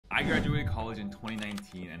I graduated college in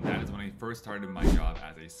 2019, and that is when I first started my job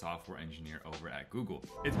as a software engineer over at Google.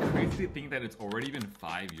 It's crazy to think that it's already been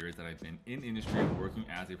 5 years that I've been in industry working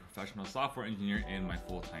as a professional software engineer in my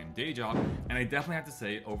full-time day job, and I definitely have to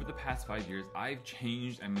say, over the past 5 years, I've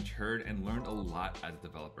changed and matured and learned a lot as a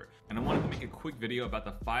developer. And I wanted to make a quick video about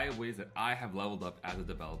the 5 ways that I have leveled up as a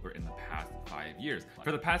developer in the past 5 years.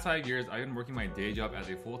 For the past 5 years, I've been working my day job as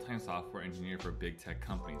a full-time software engineer for big tech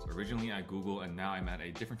companies, originally at Google, and now I'm at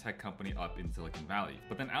a different tech company up in Silicon Valley.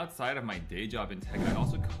 But then outside of my day job in tech, I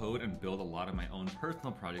also code and build a lot of my own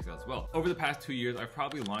personal projects as well. Over the past 2 years, I've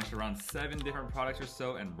probably launched around 7 different products or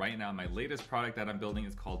so, and right now my latest product that I'm building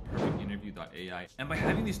is called perfectinterview.ai. And by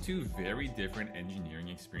having these 2 very different engineering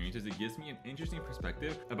experiences, it gives me an interesting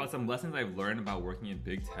perspective about some lessons I've learned about working in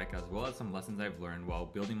big tech, as well as some lessons I've learned while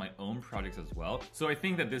building my own projects as well. So I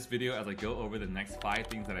think that this video, as I go over the next 5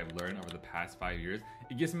 things that I've learned over the past 5 years,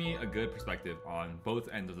 it gives me a good perspective on both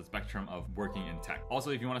ends of the spectrum of working in tech. Also,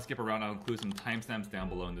 if you want to skip around, I'll include some timestamps down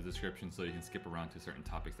below in the description so you can skip around to certain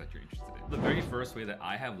topics that you're interested in. The very first way that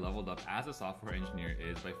I have leveled up as a software engineer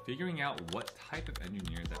is by figuring out what type of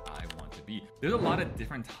engineer that I want to be. There's a lot of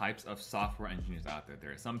different types of software engineers out there.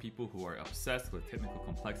 There are some people who are obsessed with technical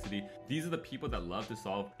complexity. These are the people that love to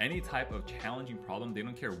solve any type of challenging problem. They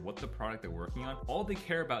don't care what the product they're working on. All they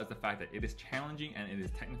care about is the fact that it is challenging and it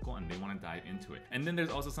is technical and they want to dive into it. And then there's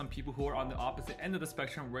also some people who are on the opposite end of the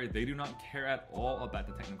spectrum where they do not care at all about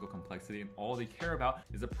the technical complexity, and all they care about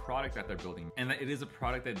is a product that they're building and that it is a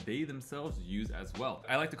product that they themselves use as well.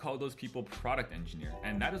 I like to call those people product engineers,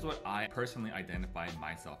 and that is what I personally identify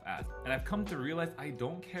myself as. And I've come to realize I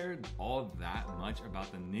don't care all that much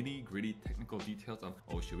about the nitty-gritty technical details of,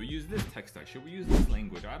 oh, should we use this tech stack? Should we use this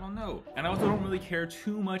language? I don't know. And I also don't really care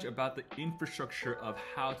too much about the infrastructure of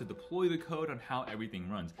how to deploy the code and how everything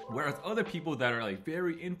runs. Whereas other people that are like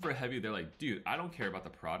very infra heavy, they're like, dude, I don't care about the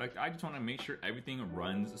product. I just want to make sure everything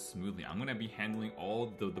runs smoothly. I'm going to be handling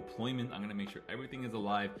all the deployment. I'm going to make sure everything is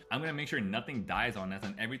alive. I'm going to make sure nothing dies on us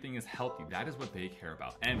and everything is healthy. That is what they care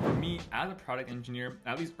about. And for me, as a product engineer,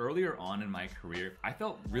 at least earlier on in my career, I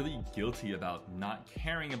felt really guilty about not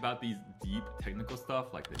caring about these deep technical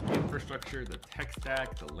stuff like the infrastructure, the tech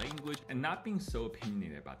stack, the language, and not being so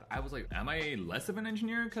opinionated about that. I was like, am I less of an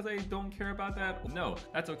engineer because I don't care about that? No,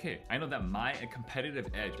 that's okay. I know that my competitive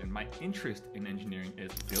edge and my interest in engineering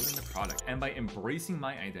is building the product. And by embracing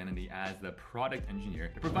my identity as the product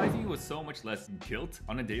engineer, it provides me with so much less guilt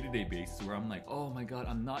on a day-to-day basis where I'm like, oh my God,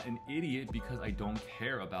 I'm not an idiot because I don't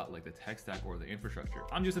care about like the tech stack or the infrastructure.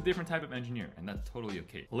 I'm just a different type of engineer, and that's totally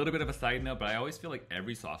okay. A little bit of a side note, but I always feel like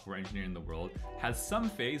every software engineer in the world has some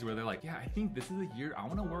phase where they're like, yeah, I think this is a year I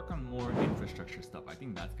want to work on more infrastructure stuff. I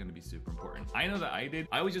think that's going to be super important. I know that I did.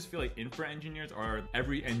 I always just feel like infra engineers are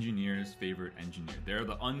every engineer's favorite engineer. They're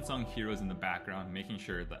the unsung heroes in the background, making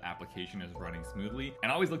sure the application is running smoothly.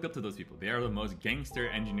 And I always looked up to those people. They are the most gangster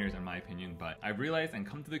engineers in my opinion, but I've realized and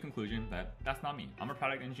come to the conclusion that that's not me. I'm a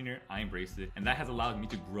product engineer. I embrace it. And that has allowed me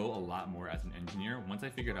to grow a lot more as an engineer once I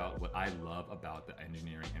figured out what I love about the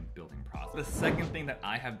engineering and building process. The second thing that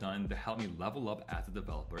I have done to help me level up as a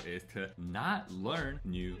developer is to not learn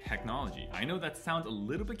new technology. I know that sounds a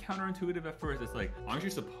little bit counterintuitive at first. It's like, aren't you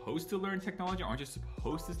supposed to learn technology? Aren't you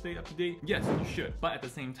supposed to stay up to date? Yes, you should. But at the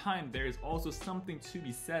same time, there is also something to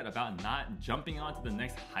be said about not jumping onto the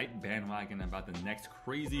next hype bandwagon about the next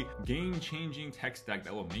crazy game-changing tech stack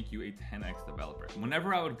that will make you a 10x developer.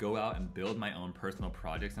 Whenever I would go out and build my own personal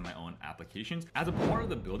projects and my own applications, as a part of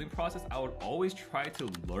the building process, I would always try to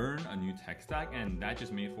learn a new tech stack, and that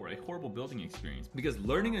just made for a horrible building experience. Because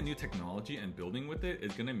learning a new technology and building with it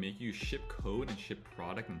is going to make you ship code and ship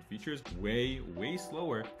product and features way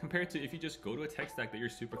slower compared to if you just go to a tech stack that you're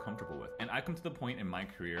super comfortable with. And I come to the point in my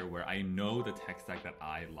career where I know the tech stack that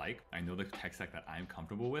I like, I know the tech stack that I'm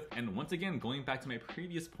comfortable with. And once again, going back to my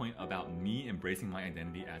previous point about me embracing my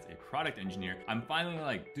identity as a product engineer, I'm finally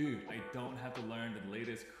like, dude, I don't have to learn the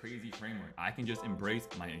latest crazy framework. I can just embrace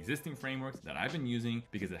my existing frameworks that I've been using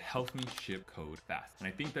because it helps me ship code fast. And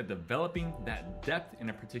I think that developing that depth in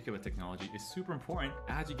a particular technology is super important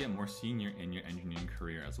as you get more senior in your engineering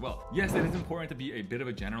career as well. Yes, it is important to be a bit of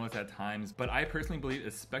a generalist at times, but I personally believe,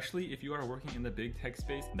 especially if you are working in the big tech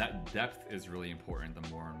space, that depth is really important the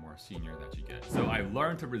more and more senior that you get. So I've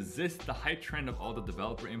learned to resist the hype trend of all the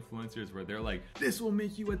developer influencers where they're like, this will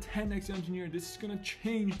make you a 10x engineer, this is gonna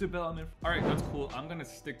change development. All right, that's cool. I'm gonna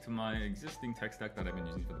stick to my existing tech stack that I've been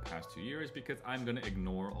using for the past 2 years because I'm gonna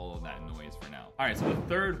ignore all of that that noise for now. All right, so the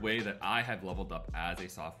third way that I have leveled up as a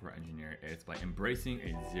software engineer is by embracing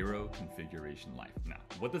a zero configuration life. Now,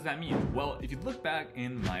 what does that mean? Well, if you look back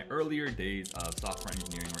in my earlier days of software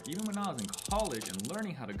engineering, or even when I was in college and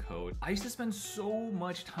learning how to code, I used to spend so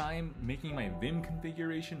much time making my Vim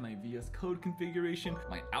configuration, my VS Code configuration,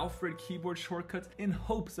 my Alfred keyboard shortcuts in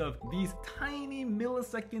hopes of these tiny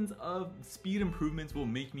milliseconds of speed improvements will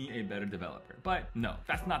make me a better developer. But no,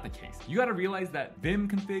 that's not the case. You gotta realize that Vim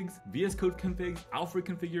configs, VS Code configs, Alfred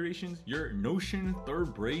configurations, your Notion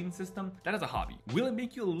third brain system, that is a hobby. Will it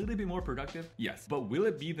make you a little bit more productive? Yes. But will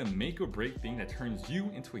it be the make or break thing that turns you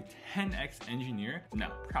into a 10x engineer?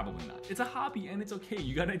 No, probably not. It's a hobby and it's okay.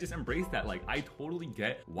 You gotta just embrace that. Like, I totally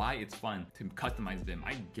get why it's fun to customize Vim.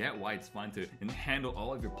 I get why it's fun to handle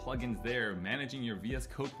all of your plugins there, managing your VS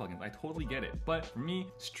Code plugins. I totally get it. But for me,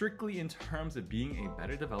 strictly in terms of being a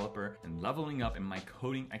better developer and leveling up in my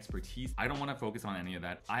coding expertise, I don't want to focus on any of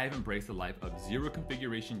that. I have embraced a life of zero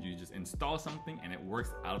configuration. You just install something and it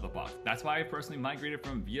works out of the box. That's why I personally migrated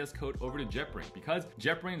from VS Code over to JetBrains, because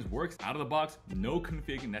JetBrains works out of the box, no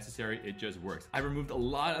config necessary, it just works. I removed a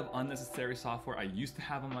lot of unnecessary software I used to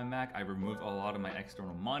have on my Mac. I removed a lot of my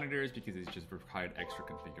external monitors because it just required extra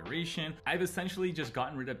configuration. I've essentially just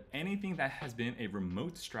gotten rid of anything that has been a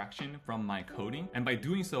remote distraction from my coding. And by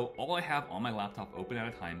doing so, all I have on my laptop open at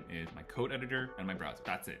a time is my code editor and my browser.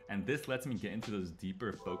 That's it. And this lets me get into those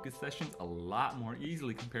deeper focus sessions a lot more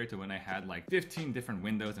easily compared to when I had like 15 different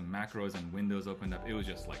windows and macros and windows opened up. It was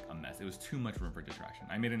just like a mess. It was too much room for distraction.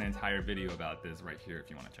 I made an entire video about this right here if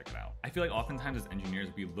you want to check it out. I feel like oftentimes as engineers,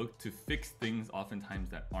 we look to fix things oftentimes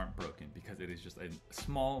that aren't broken because it is just a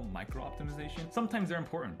small micro optimization. Sometimes they're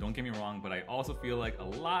important, don't get me wrong, but I also feel like a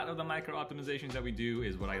lot of the micro optimizations that we do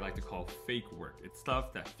is what I like to call fake work. It's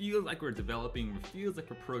stuff that feels like we're developing, it feels like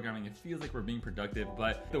we're programming, it feels like we're being productive,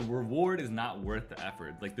 but the reward is not worth the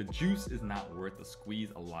effort. Like, the juice is not worth the squeeze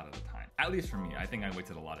a lot of the time. At least for me, I think I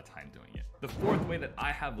wasted a lot of time doing it. The fourth way that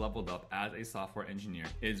I have leveled up as a software engineer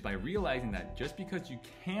is by realizing that just because you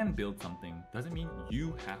can build something doesn't mean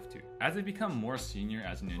you have to. As I become more senior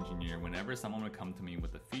as an engineer, whenever someone would come to me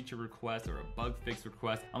with a feature request or a bug fix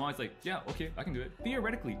request, I'm always like, yeah, okay, I can do it.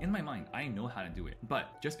 Theoretically, in my mind, I know how to do it.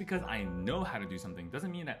 But just because I know how to do something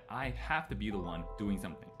doesn't mean that I have to be the one doing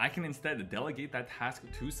something. I can instead delegate that task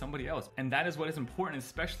to somebody else. And that is what is important,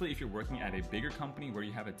 especially if you're working at a bigger company where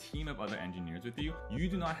you have a team of other engineers with you. You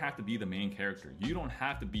do not have to be the main character. You don't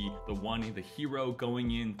have to be the one, the hero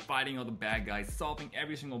going in, fighting all the bad guys, solving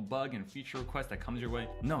every single bug and feature request that comes your way.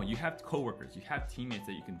 No, you have coworkers, you have teammates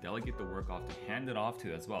that you can delegate the work off to, hand it off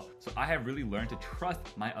to as well. So I have really learned to trust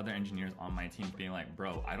my other engineers on my team, being like,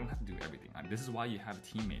 bro, I don't have to do everything. This is why you have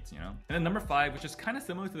teammates, you know? And then number 5, which is kind of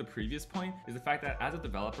similar to the previous point, is the fact that as a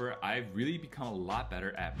developer, I've really become a lot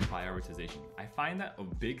better at prioritization. I find that a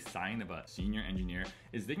big sign of a senior engineer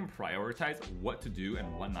is they can prioritize what to do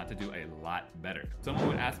and what not to do a lot better. Someone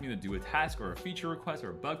would ask me to do a task or a feature request or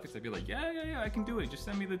a bug fix, I'd be like, yeah, I can do it. Just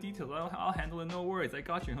send me the details. I'll handle it, no worries. I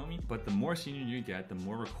got you, homie. But the more senior you get, the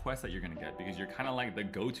more requests that you're gonna get, because you're kind of like the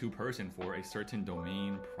go-to person for a certain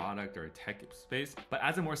domain, product, or tech space. But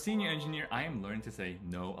as a more senior engineer, I am learning to say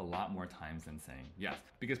no a lot more times than saying yes,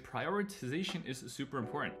 because prioritization is super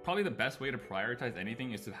important. Probably the best way to prioritize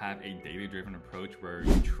anything is to have a data-driven approach where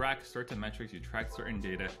you track certain metrics, you track certain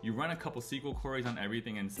data, you run a couple SQL queries on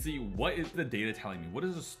everything and see what is the data telling me, what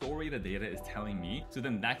is the story the data is telling me, so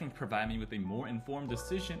then that can provide me with a more informed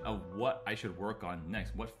decision of what I should work on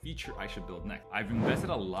next, what feature I should build next. I've invested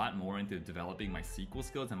a lot more into developing my SQL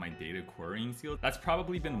skills and my data querying skills. That's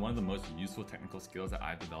probably been one of the most useful technical skills that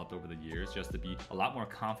I've developed over the years, just to be a lot more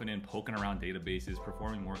confident poking around databases,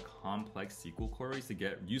 performing more complex SQL queries to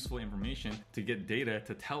get useful information, to get data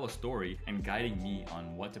to tell a story, and guiding me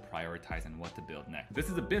on what to prioritize and what to build next. This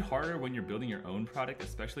is a bit harder when you're building your own product,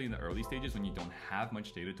 especially in the early stages when you don't have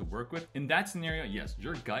much data to work with. In that scenario, yes,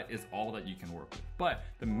 your gut is all that you can work with. But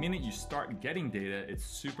the minute you start getting data, it's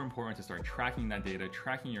super important to start tracking that data,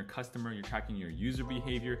 tracking your customer, you're tracking your user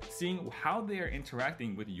behavior, seeing how they are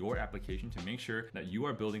interacting with your application to make sure that you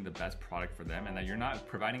are building the best product for them and that you're not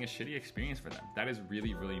providing a shitty experience for them. That is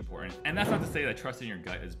really, really important. And that's not to say that trusting your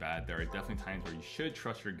gut is bad. There are definitely times where you should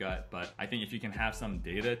trust your gut, but I think if you can have some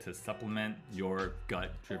data to supplement your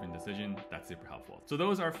gut-driven decision, that's super helpful. So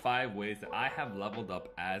those are 5 ways that I have leveled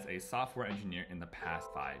up as a software engineer in the past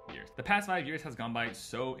 5 years. The past 5 years has gone by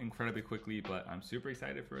so incredibly quickly, but I'm super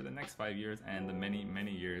excited for the next 5 years and the many,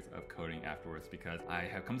 many years of coding afterwards, because I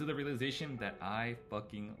have come to the realization that I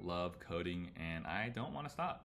fucking love coding and I don't want to stop.